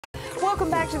welcome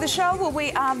back to the show. Well,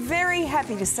 we are very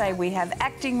happy to say we have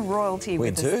acting royalty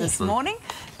with us this morning.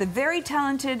 The very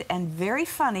talented and very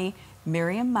funny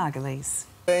Miriam Margolyes.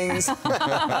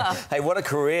 Hey, what a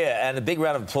career, and a big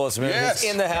round of applause for Miriam, who's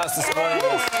in the house this morning.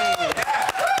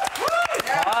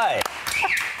 Hi.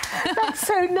 That's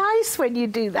so nice when you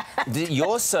do that.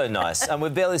 You're so nice, and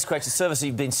we've barely scratched the surface.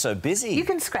 You've been so busy. You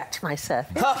can scratch my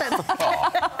surface.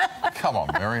 Oh, come on,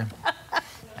 Miriam.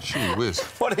 Gee whiz.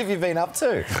 What have you been up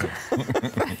to?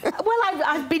 Well,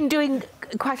 I've been doing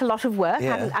quite a lot of work,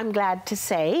 Yeah. I'm glad to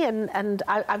say, and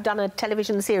I've done a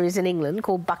television series in England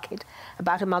called Bucket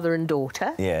about a mother and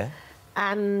daughter. Yeah.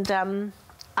 And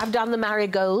I've done the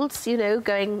marigolds, you know,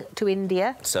 going to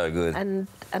India. So good. And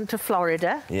to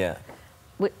Florida. Yeah.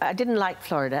 I didn't like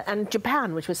Florida, and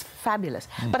Japan, which was fabulous.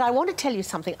 But I want to tell you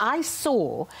something. I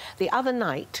saw the other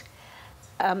night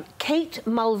Kate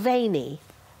Mulvaney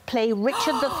play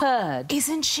Richard III.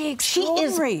 Isn't she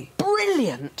extraordinary? She is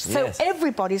brilliant. So Yes.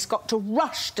 everybody's got to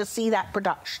rush to see that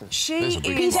production. She is...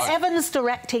 Peter Evans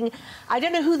directing. I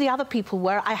don't know who the other people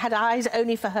were. I had eyes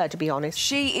only for her, to be honest.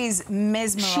 She is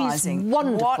mesmerising. She's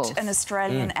wonderful. What an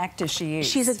Australian actor she is.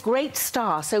 She's a great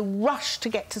star, so rush to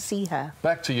get to see her.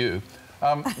 Back to you.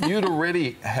 You'd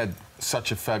already had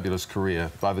such a fabulous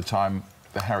career by the time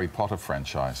the Harry Potter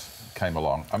franchise came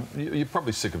along. You're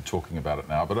probably sick of talking about it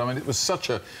now, but I mean, it was such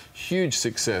a huge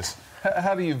success.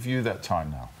 How do you view that time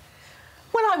now?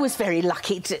 Well, I was very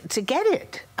lucky to get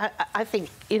it. I think,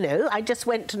 you know, I just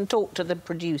went and talked to the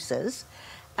producers,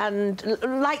 and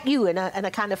like you, in a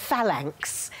kind of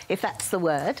phalanx, if that's the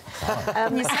word.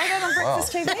 Can you say that on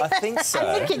Breakfast TV? I think so.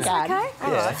 I think you can. Okay?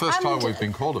 Yeah. It's the first time we've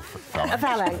been called a phalanx.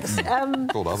 A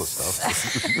phalanx. Called other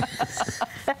stuff.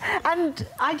 And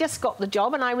I just got the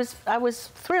job, and I was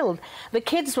thrilled. The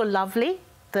kids were lovely.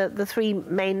 The three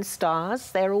main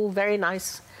stars. They're all very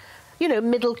nice, you know,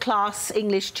 middle-class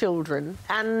English children,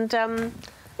 and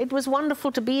it was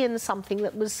wonderful to be in something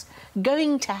that was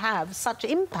going to have such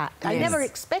impact. I never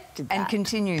expected that. And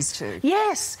continues to.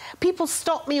 Yes, people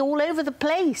stop me all over the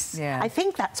place. Yeah. I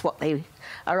think that's what they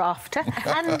are after,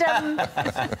 and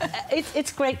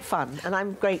it's great fun, and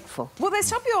I'm grateful. Well, they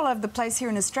stop you all over the place here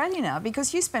in Australia now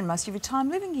because you spend most of your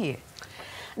time living here.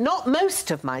 Not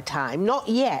most of my time, not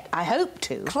yet. I hope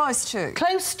to. Close to.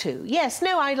 Close to, yes.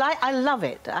 No, I love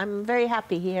it. I'm very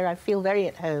happy here. I feel very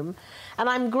at home. And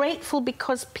I'm grateful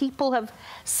because people have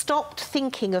stopped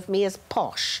thinking of me as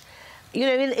posh. You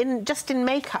know, just in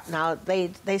makeup now,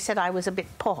 they said I was a bit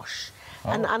posh. Oh.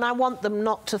 And I want them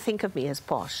not to think of me as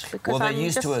posh. Because Well, they're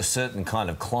used to a certain kind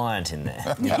of client in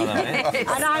there. You know what I mean?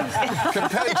 And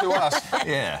Compared to us,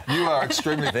 Yeah. you are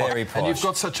extremely Very posh. And you've posh.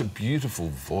 got such a beautiful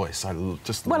voice. I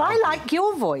just Well, love I it. like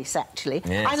your voice, actually.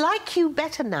 Yes. I like you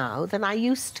better now than I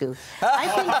used to.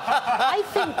 I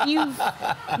think you've Well,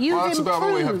 that's improved. about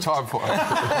all we have time for.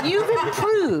 You've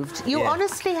improved. You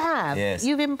honestly have. Yes.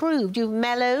 You've improved. You've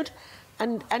mellowed.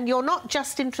 And you're not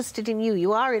just interested in you.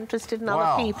 You are interested in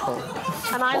other people.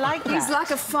 And I like that. He's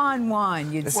like a fine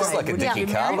wine, you'd This say. is like a wouldn't Dickie you,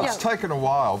 Carver. Mary? It's taken a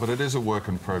while, but it is a work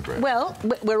in progress. Well,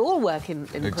 we're all work in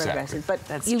Exactly. progress. But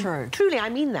That's you, true. Truly, I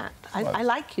mean that. I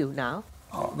like you now.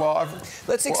 Well,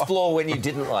 Let's explore when you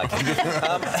didn't like him.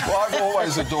 well, I've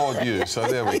always adored you, so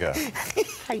there we go.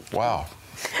 Wow.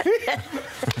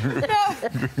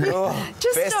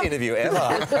 Just Best stop. interview ever.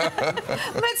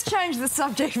 Let's change the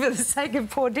subject for the sake of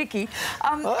poor Dickie.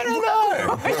 I don't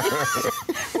know.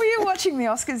 Were you watching the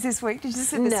Oscars this week? Did you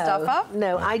see the stuff up?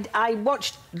 No, I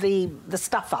watched the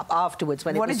stuff up afterwards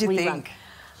when What it was did you rerun. think?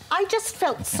 I just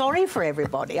felt sorry for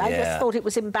everybody. I just Yeah. thought it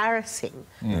was embarrassing.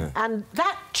 And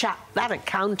that chap, that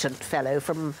accountant fellow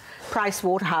from Price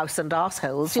Waterhouse and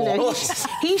Arseholes, you know,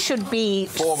 he should be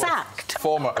sacked.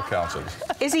 Former accountant.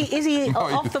 Is he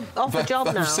off the job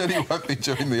now? They've said he won't be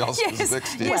doing the Oscars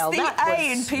next year. Yes, Well, the that A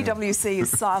was- in PwC is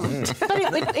silent. But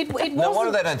it wasn't. No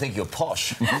wonder they don't think you're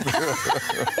posh.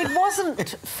 It wasn't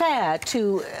fair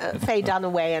to Faye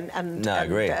Dunaway and No, I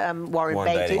agree. Warren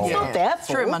Beatty. It's Yeah. not their fault.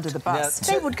 Threw him under the bus.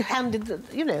 They would have handed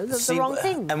the wrong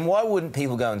thing. And why wouldn't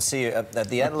people go and see you at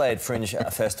the Adelaide Fringe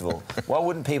Festival? Why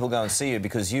wouldn't people go and see you?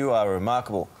 Because you are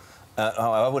remarkable.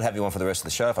 I would have you on for the rest of the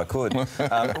show if I could.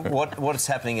 What's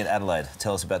happening in Adelaide?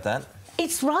 Tell us about that.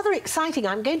 It's rather exciting.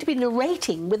 I'm going to be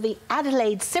narrating with the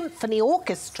Adelaide Symphony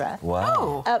Orchestra.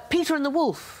 Wow. Peter and the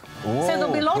Wolf. Whoa, So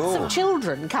there'll be lots cool. of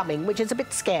children coming, which is a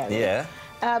bit scary. Yeah.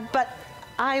 But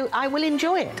I will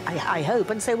enjoy it, I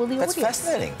hope, and so will the That's audience.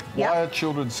 fascinating. Yeah. Why are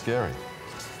children scary?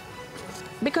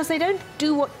 Because they don't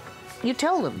do what you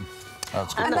tell them.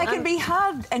 That's good. And they can be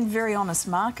hard and very honest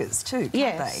markers too, can't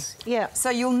Yes, they? yeah. So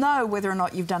you'll know whether or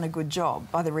not you've done a good job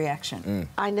by the reaction.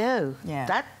 I know.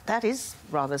 Yeah. That is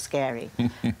rather scary.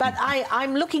 But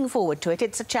I'm looking forward to it.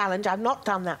 It's a challenge. I've not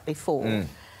done that before.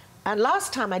 And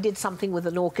last time I did something with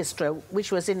an orchestra,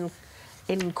 which was in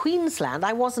Queensland,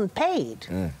 I wasn't paid.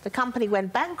 The company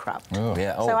went bankrupt. Oh.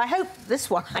 Yeah. So I hope this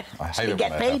one I I hate actually it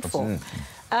get when that paid for.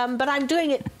 But I'm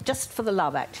doing it just for the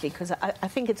love, actually, because I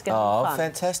think it's going to be fun. Oh,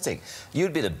 fantastic.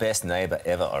 You'd be the best neighbour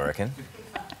ever, I reckon.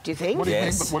 Do you think? What do you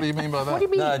Yes. mean? What do you mean by that? What do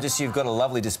you mean? No, just you've got a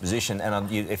lovely disposition,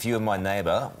 and if you were my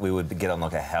neighbour, we would get on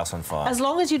like a house on fire. As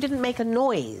long as you didn't make a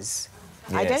noise.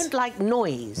 I Yes. don't like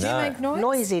noise. No. Do you make noise?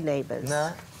 Noisy neighbours.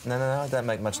 No, I don't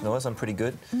make much noise. I'm pretty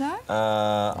good. No?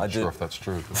 I do. Sure if that's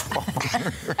true.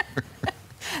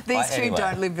 These two Anyway.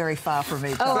 don't live very far from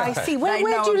each Oh, other. I see. Where They do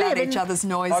know you about live? each other's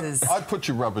noises. I'd put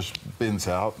your rubbish bins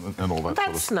out and all that sort of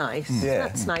That's stuff. nice. Yeah.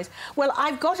 That's nice. Well,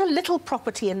 I've got a little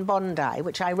property in Bondi,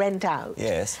 which I rent out.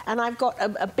 Yes. And I've got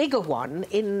a bigger one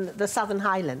in the Southern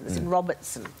Highlands, in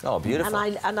Robertson. Oh, beautiful.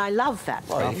 And I love that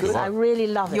place. good. I really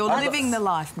love it. You're living the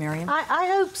life, Miriam. I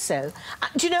hope so.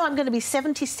 Do you know I'm going to be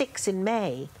 76 in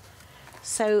May?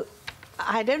 So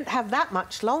I don't have that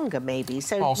much longer, maybe.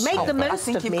 So Oh, make stop the it. most I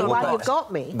think of you've me got while about- you've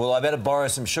got me. Well, I better borrow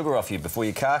some sugar off you before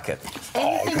you cark it.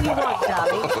 Anything you want,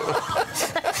 darling.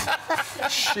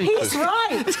 He's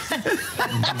right.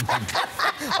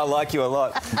 I like you a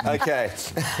lot. Okay.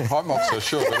 I'm not so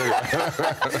sure, but anyway.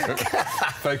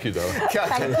 Thank you, darling.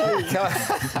 Thank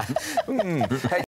you. Hey,